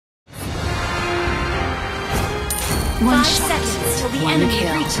One 5 shot, seconds till the one enemy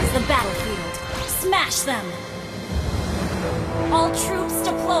kill. reaches the battlefield. Smash them! All troops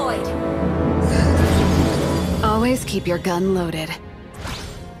deployed! Always keep your gun loaded.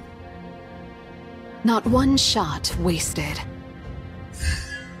 Not one shot wasted.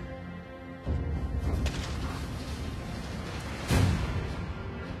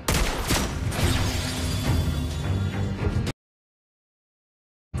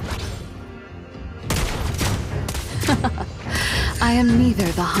 I am neither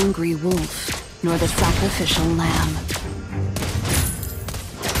the hungry wolf, nor the sacrificial lamb.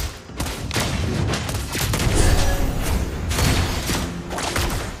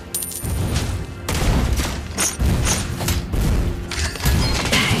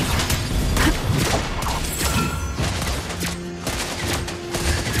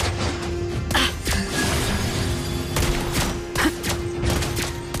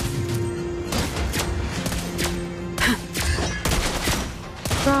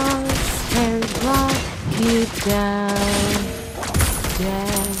 Crosshairs lock you down.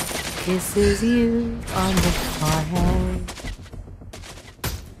 Death kisses you on the forehead.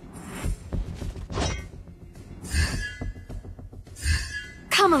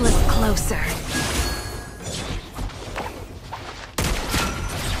 Come a little closer.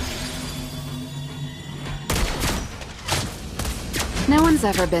 No one's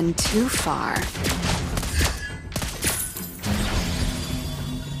ever been too far.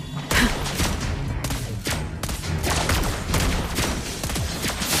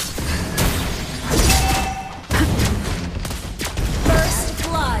 First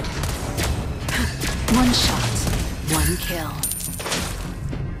blood! One shot, one kill.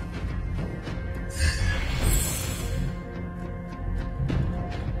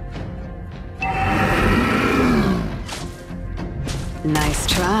 Nice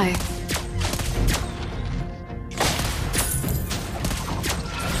try.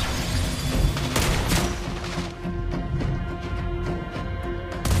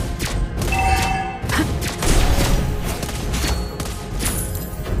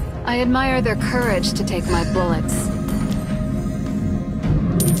 I admire their courage to take my bullets.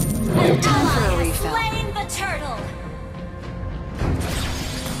 An Time for a ally has refill. slain the turtle!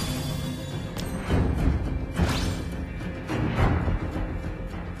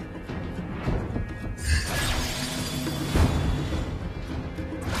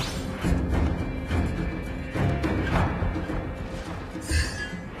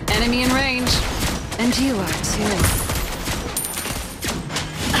 Enemy in range. And you are too.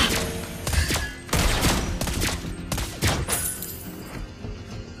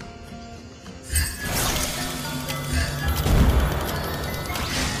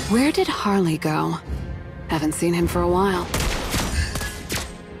 Where did Harley go? Haven't seen him for a while.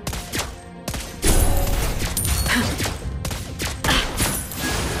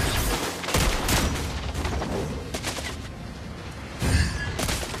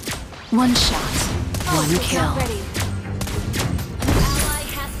 One shot, one kill. Not ready. An ally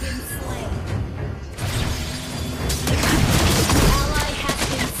has been slain. Ally has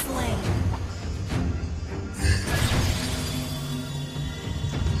been slain.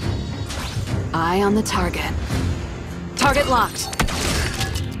 Eye on the target. Target locked.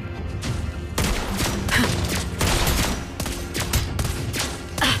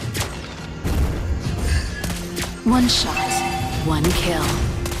 One shot, one kill.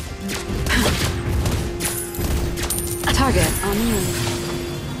 Target on the move.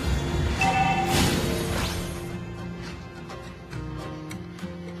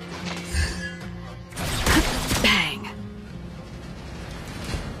 Bang.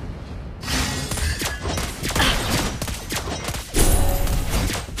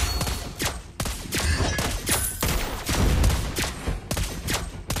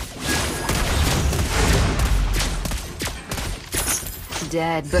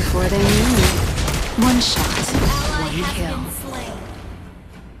 Dead before they knew me. One shot, Ally one has kill. been slain.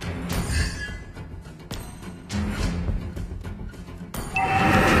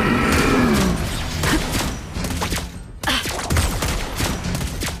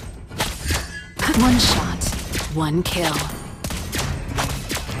 One shot, one kill.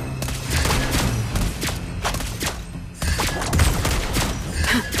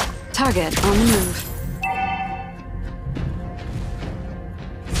 Target on the move.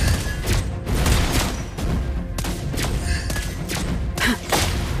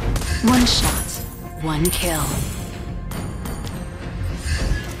 One shot, one kill.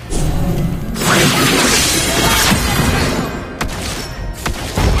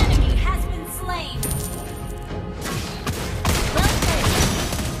 Enemy has been slain. Well played.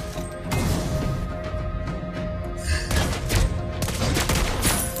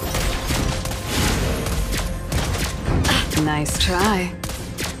 Nice try.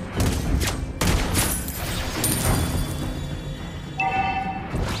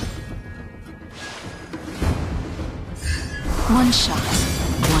 One shot,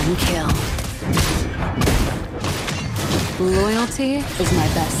 one kill. Loyalty is my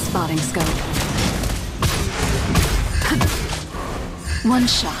best spotting scope. One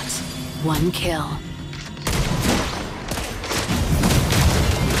shot, one kill.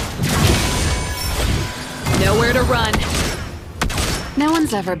 Nowhere to run. No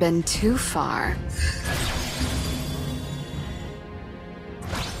one's ever been too far.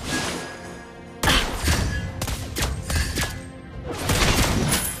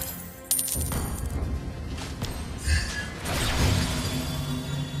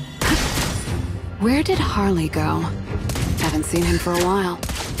 Where did Harley go? Haven't seen him for a while.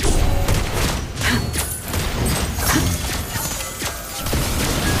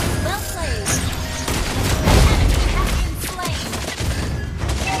 Well played. An enemy has been slain.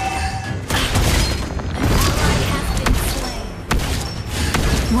 An ally has been slain.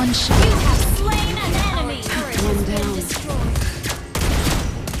 One shot. You have slain an enemy. Turret One has been down. destroyed.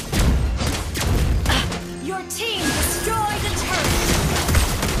 Your team destroyed a turret.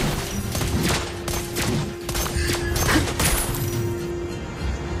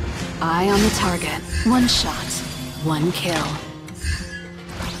 Eye on the target. One shot, one kill.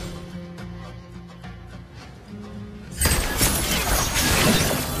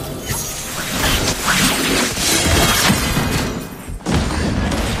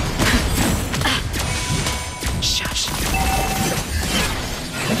 Shush.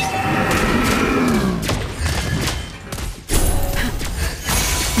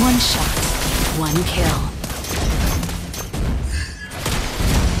 One shot, one kill.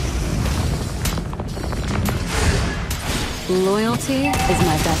 Loyalty is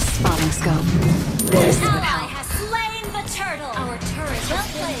my best spotting scope. This An would ally help. has slain the turtle. Our turret has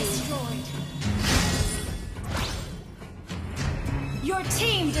been destroyed. Your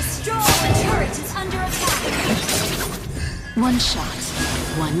team destroyed. The turret is under attack. One shot,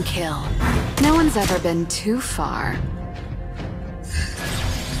 one kill. No one's ever been too far.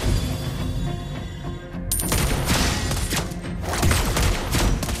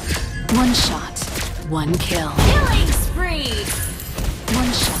 One shot, one kill. Killing spree.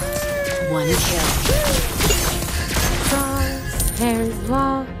 One shot, one kill. Crosshairs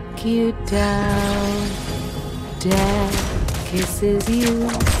walk you down. Death kisses you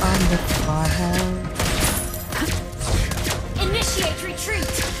on the forehead. Initiate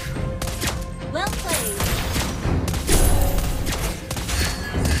retreat. Well played.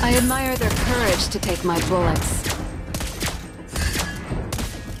 I admire their courage to take my bullets.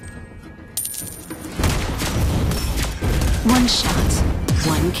 One shot,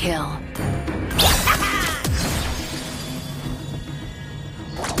 one kill.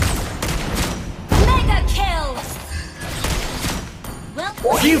 Mega kill. Well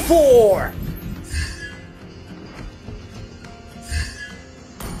played. Q4!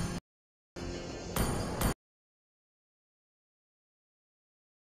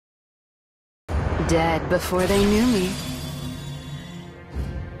 Dead before they knew me.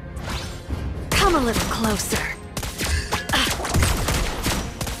 Come a little closer. An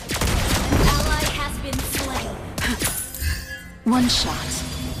ally has been slain. One shot,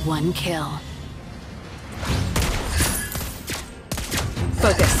 one kill.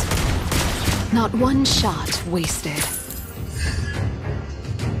 Focus. Not one shot wasted.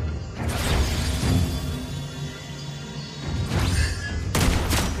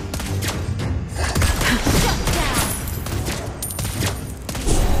 Shut down.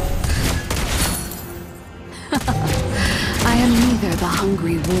 I am neither the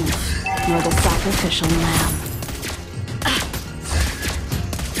hungry wolf nor the sacrificial lamb.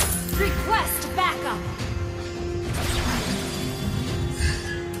 Request backup.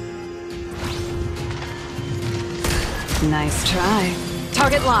 Nice try.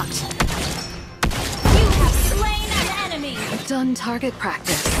 Target locked. You have slain an enemy. Done target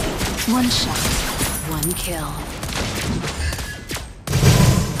practice. One shot, one kill.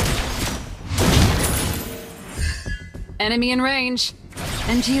 Enemy in range.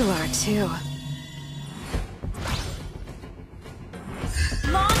 And you are too.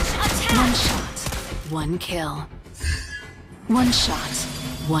 Launch attack. One shot, one kill. One shot,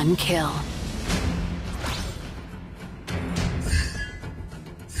 one kill.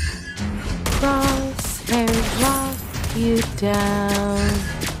 Crosshairs walk you down.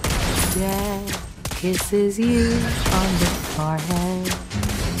 Death kisses you on the forehead.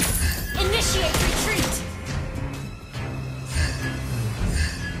 Initiate retreat.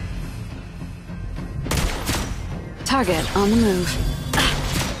 Target on the move.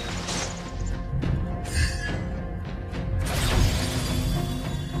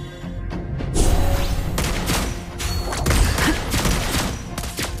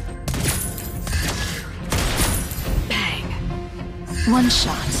 Bang. One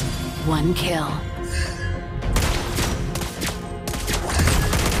shot, one kill.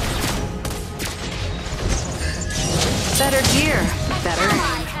 Better gear, better aim.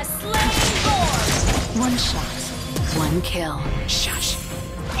 Ally has slain Lord. One shot, one kill. Shush.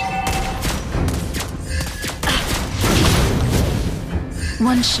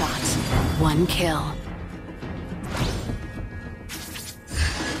 One shot, one kill.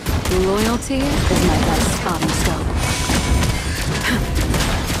 Loyalty is my best spotting scope.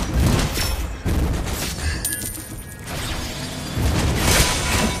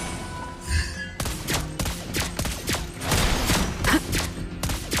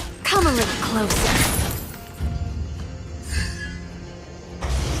 Come a little closer.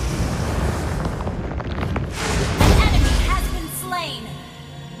 An enemy has been slain.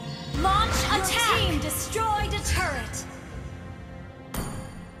 Launch attack. Your team destroyed a turret.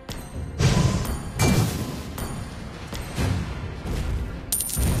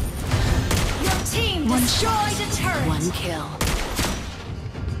 Your team One destroyed a turret. One kill.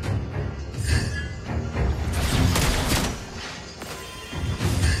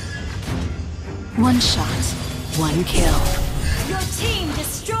 One shot, one kill. Your team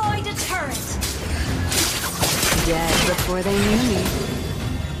destroyed a turret. Dead before they knew me.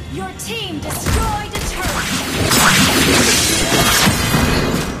 Your team destroyed a turret.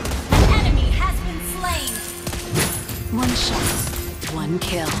 An enemy has been slain. One shot, one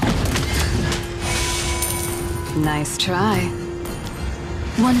kill. Nice try.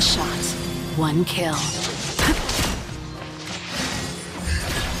 One shot, one kill.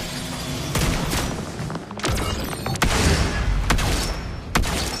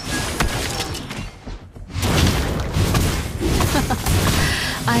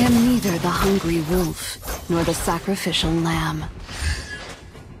 I am neither the hungry wolf nor the sacrificial lamb.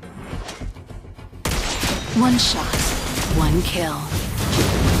 One shot, one kill.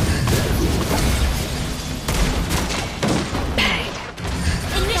 Bang.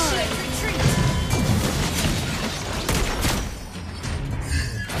 Initiate retreat.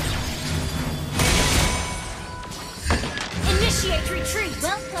 Initiate retreat.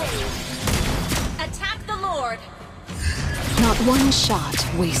 Well played. Attack the Lord. Not one shot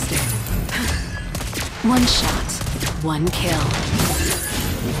wasted. One shot, one kill.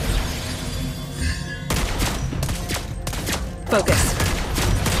 Focus.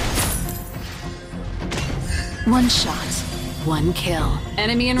 One shot, one kill.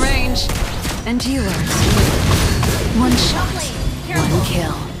 Enemy in range. And you are too. One shot, one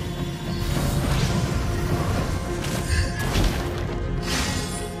kill.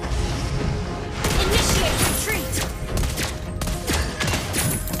 Initiate retreat.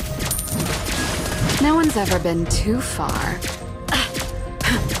 No one's ever been too far.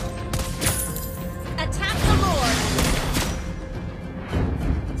 Attack the Lord.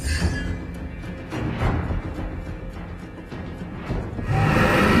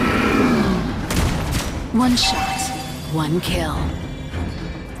 One shot, one kill.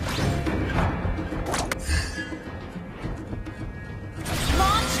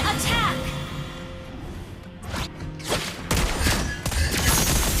 Launch attack.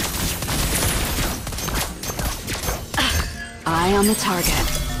 Eye on the target.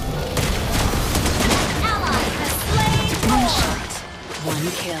 Ally has slain One Lord. shot, one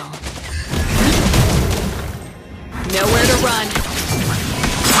kill. Nowhere to run.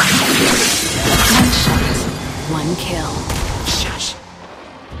 One shot, one kill. Shush.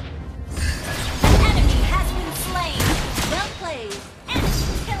 An enemy has been slain. Well played. And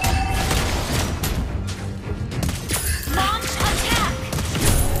killing. Launch attack.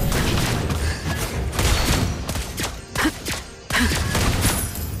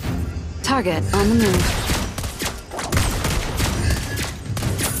 Target on the move.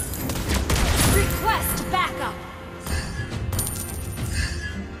 Request backup.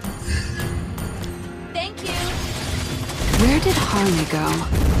 Thank you. Where did Harley go?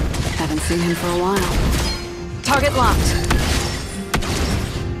 Haven't seen him for a while. Target locked.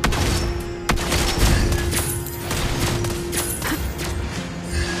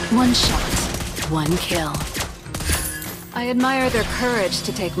 One shot, one kill. I admire their courage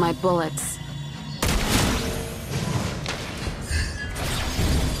to take my bullets.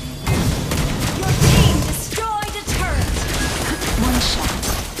 Your team destroyed a turret. One shot,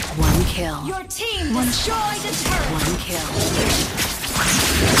 one kill. Your team One destroyed a turret. One kill.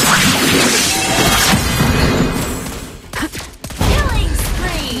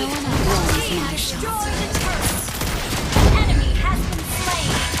 my has shot. destroyed a turret. An enemy has been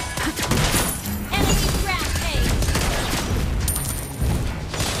slain. Enemy rampage.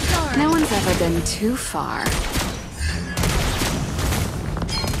 No one's ever been too far.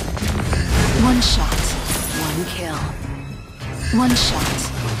 One shot, one kill. One shot,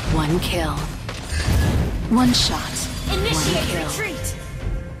 one kill. One shot, Initiate one kill. retreat.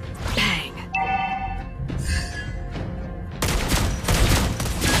 Bang.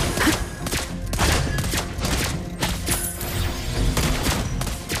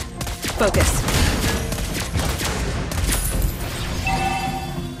 Focus.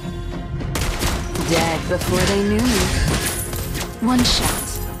 Dead before they knew me. One shot,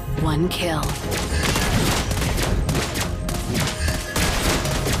 one kill.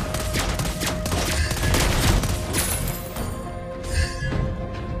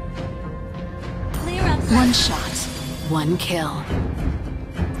 Clear up. One shot, one kill.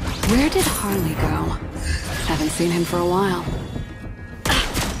 Where did Harley go? Haven't seen him for a while.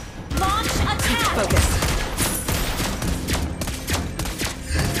 Launch attack. Focus.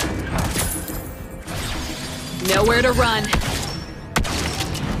 Nowhere to run.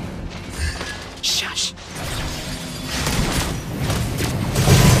 Shush.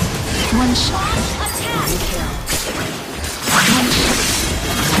 One shot, Attack. one kill. One shot,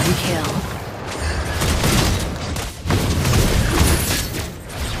 one kill.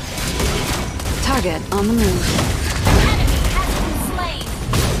 Target on the move. Enemy has been slain.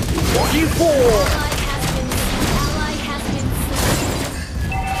 44! Ally has been slain.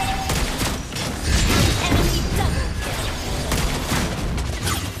 Enemy double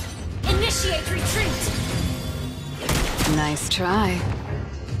kill. Initiate retreat. Nice try.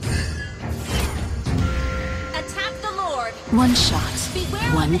 Attack the Lord. One shot,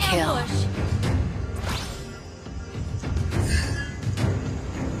 Beware one of kill. ambush.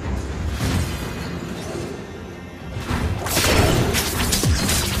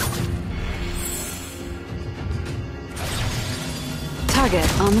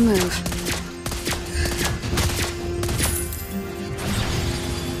 Target on the move.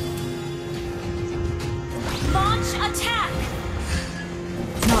 Launch attack.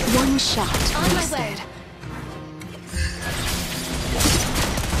 Not one shot On my wasted. way.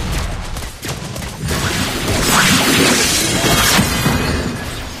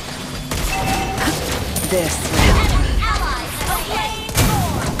 This. Enemy allies slain.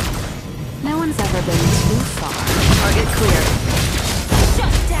 No one's ever been too far. Target clear.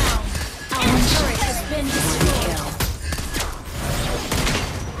 Shut down. Our turret has been One destroyed. kill.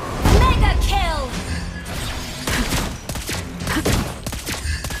 Mega kill.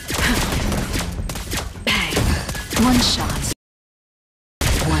 Bang. One shot.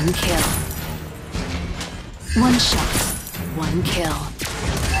 One kill. One shot. One kill.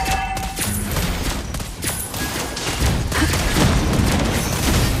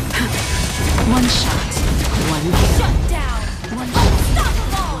 One shot. One kill. Shut down. One shot.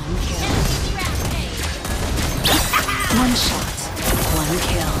 Unstoppable. One kill. Enemy rampage. One shot.